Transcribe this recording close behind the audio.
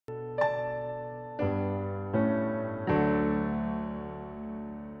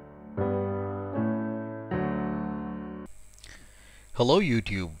Hello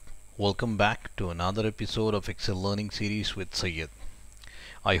YouTube, welcome back to another episode of Excel Learning Series with Syed.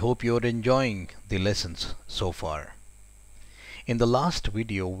 I hope you're enjoying the lessons so far. In the last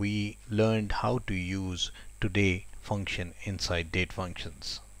video we learned how to use today function inside date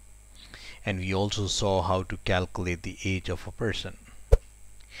functions, and we also saw how to calculate the age of a person.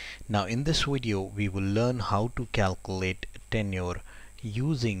 Now in this video we will learn how to calculate tenure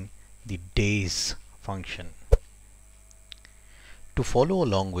using the days function. To follow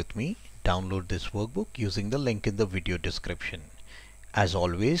along with me, download this workbook using the link in the video description. As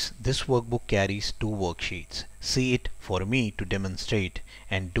always, this workbook carries two worksheets. See it for me to demonstrate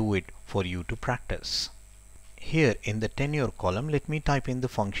and do it for you to practice. Here in the tenure column, let me type in the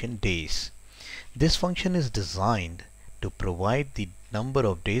function days. This function is designed to provide the number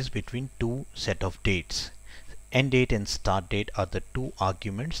of days between two set of dates. End date and start date are the two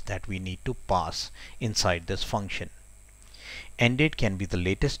arguments that we need to pass inside this function. End date can be the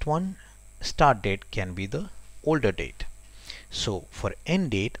latest one, start date can be the older date. So for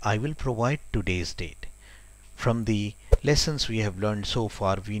end date I will provide today's date. From the lessons we have learned so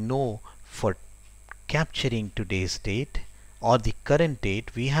far, we know for capturing today's date or the current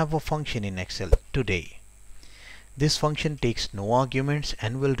date we have a function in Excel, today. This function takes no arguments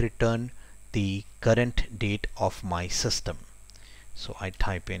and will return the current date of my system. So I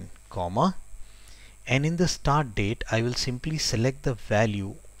type in comma, and in the start date I will simply select the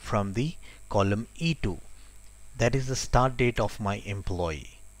value from the column E2, that is the start date of my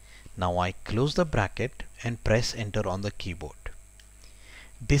employee. Now I close the bracket and press enter on the keyboard.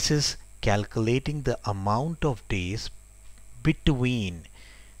 This is calculating the amount of days between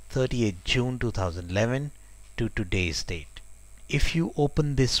 30th June 2011 to today's date. If you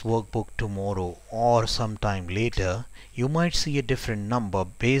open this workbook tomorrow or sometime later, you might see a different number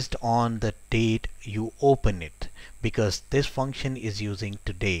based on the date you open it, because this function is using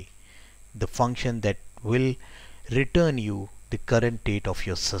today, the function that will return you the current date of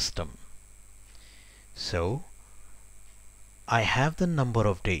your system. So I have the number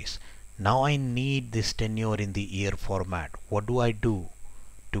of days. Now I need this tenure in the year format. What do I do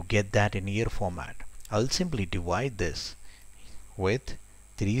to get that in year format? I'll simply divide this with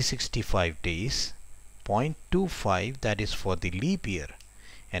 365 days, 0.25, that is for the leap year,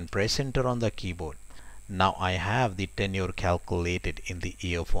 and press enter on the keyboard. Now I have the tenure calculated in the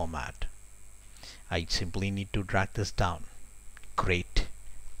year format. I simply need to drag this down. Great,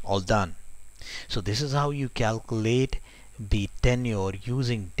 all done. So this is how you calculate the tenure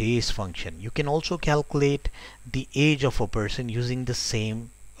using days function. You can also calculate the age of a person using the same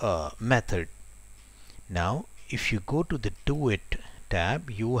method. Now if you go to the Do It tab,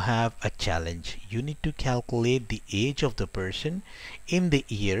 you have a challenge. You need to calculate the age of the person in the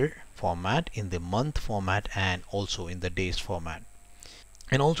year format, in the month format, and also in the days format.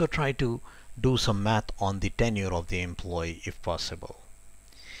 And also try to do some math on the tenure of the employee if possible.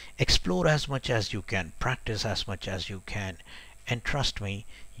 Explore as much as you can, practice as much as you can, and trust me,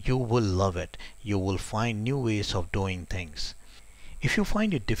 you will love it. You will find new ways of doing things. If you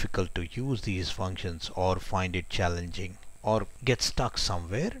find it difficult to use these functions or find it challenging or get stuck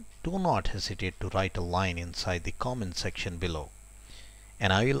somewhere, do not hesitate to write a line inside the comment section below,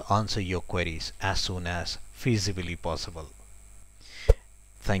 and I will answer your queries as soon as feasibly possible.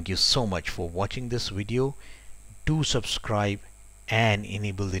 Thank you so much for watching this video. Do subscribe and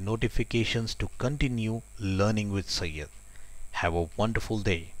enable the notifications to continue learning with Syed. Have a wonderful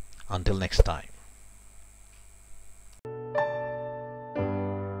day. Until next time.